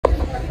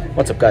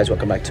What's up guys,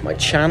 welcome back to my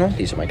channel.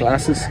 These are my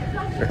glasses.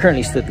 We're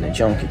currently stood in a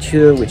Jean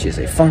Couture, which is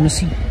a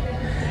pharmacy.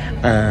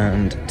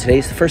 And today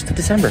is the 1st of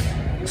December.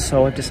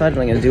 So I've decided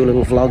I'm going to do a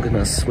little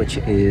Vlogmas, which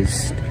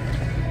is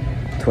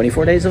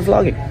 24 days of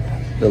vlogging.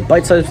 Little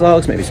bite-sized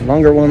vlogs, maybe some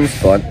longer ones,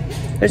 but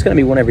there's going to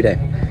be one every day.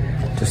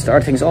 To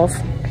start things off,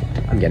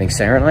 I'm getting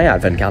Sarah and I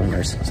advent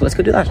calendars. So let's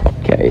go do that.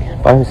 Okay,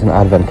 if I was an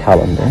advent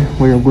calendar,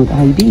 where would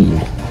I be?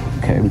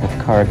 Okay, we've got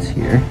the cards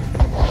here.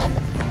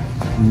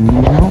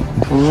 No,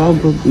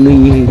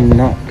 probably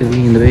not going to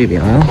be in the baby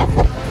aisle.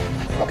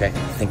 Okay,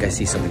 I think I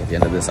see something at the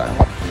end of this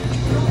aisle.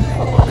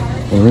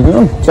 Here we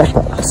go,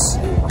 jackpots.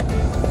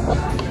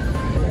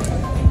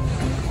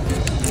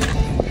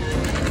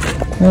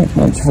 Not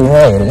much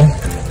variety.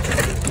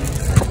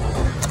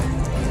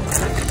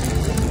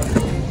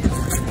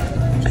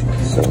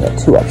 So we got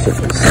two options.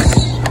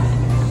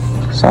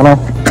 Sana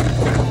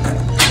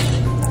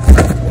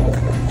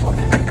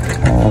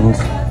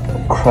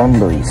and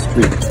Cranberry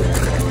Street.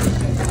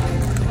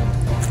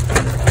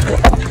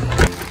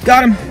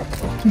 Got him.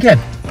 Okay.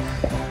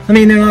 I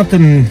mean, they're not the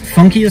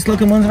funkiest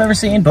looking ones I've ever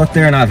seen, but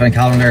they're an advent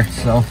calendar,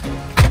 so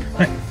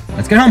right,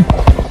 let's get home.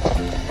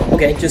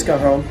 Okay, just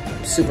got home.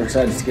 Super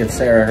excited to give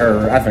Sarah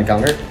her advent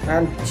calendar,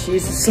 and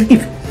she's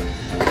asleep.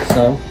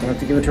 So I'll have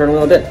to give it to her in a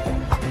little bit.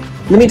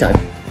 In the meantime,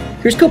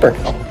 here's Cooper.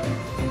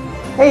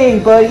 Hey,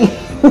 buddy.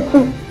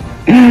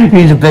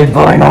 He's a big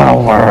boy, not a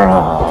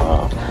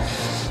world.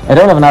 I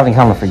don't have an advent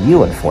calendar for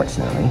you,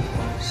 unfortunately.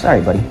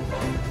 Sorry, buddy.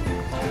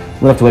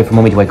 We'll have to wait for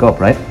Mommy to wake up,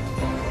 right?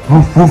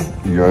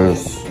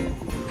 Yes.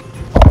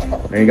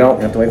 There you go.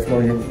 You have to wait for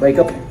Mommy to wake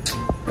up.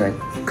 Alright,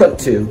 cut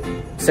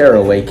to Sarah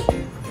awake.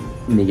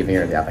 Me giving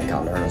her the advent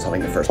calendar, and I was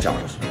having the first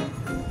chocolate.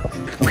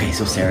 Okay,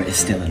 so Sarah is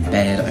still in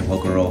bed. I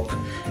woke her up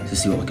to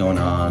see what was going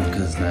on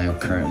because it's now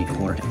currently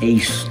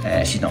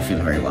 7:45. She's not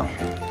feeling very well,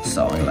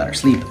 so I'm gonna let her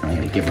sleep and I'm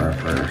gonna give her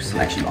her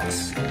selection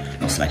box.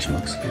 No selection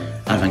box.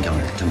 Advent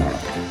calendar tomorrow.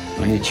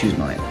 I'm gonna choose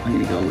mine. I'm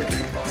gonna go with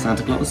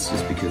Santa Claus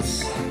just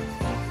because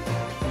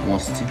I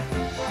wanted to.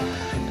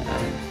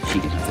 She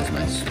can have this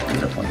nice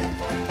little one.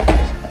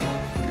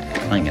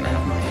 I'm gonna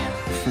have my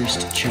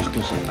first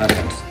chocolate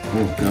advent.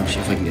 Oh gosh,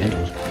 if I can get into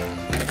it.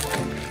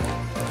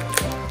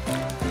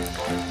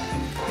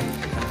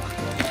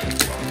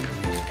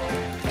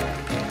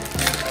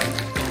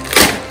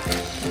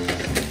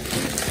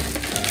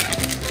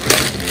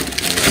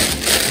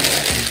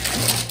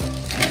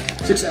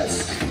 Success!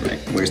 Right,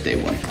 where's day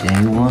one?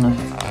 Day one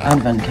of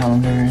advent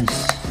calendars.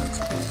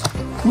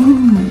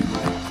 Woo!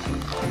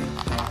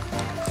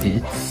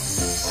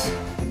 It's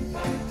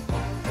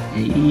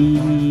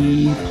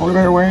a polar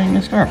bear wearing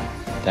a scarf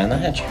down the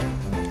hedge.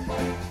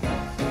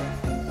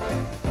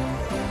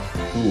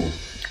 Ooh,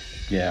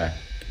 yeah.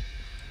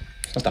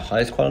 It's not the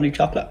highest quality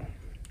chocolate.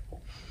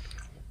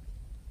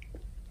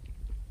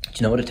 Do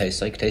you know what it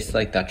tastes like? It tastes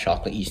like that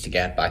chocolate you used to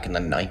get back in the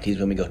 90s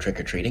when we go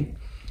trick-or-treating.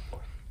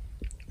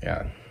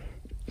 Yeah.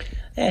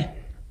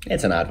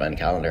 It's an advent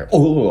calendar.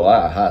 Oh,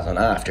 that has an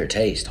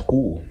aftertaste.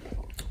 Ooh.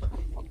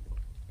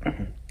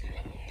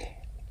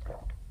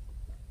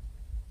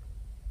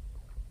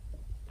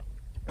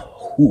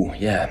 Ooh,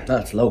 yeah,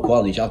 that's low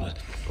quality chocolate.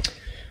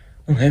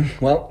 Okay,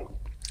 well,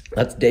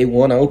 that's day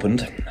one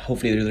opened.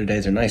 Hopefully the other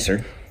days are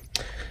nicer.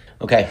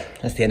 Okay,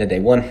 that's the end of day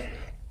one.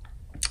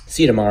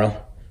 See you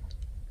tomorrow.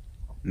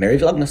 Merry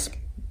Vlogmas.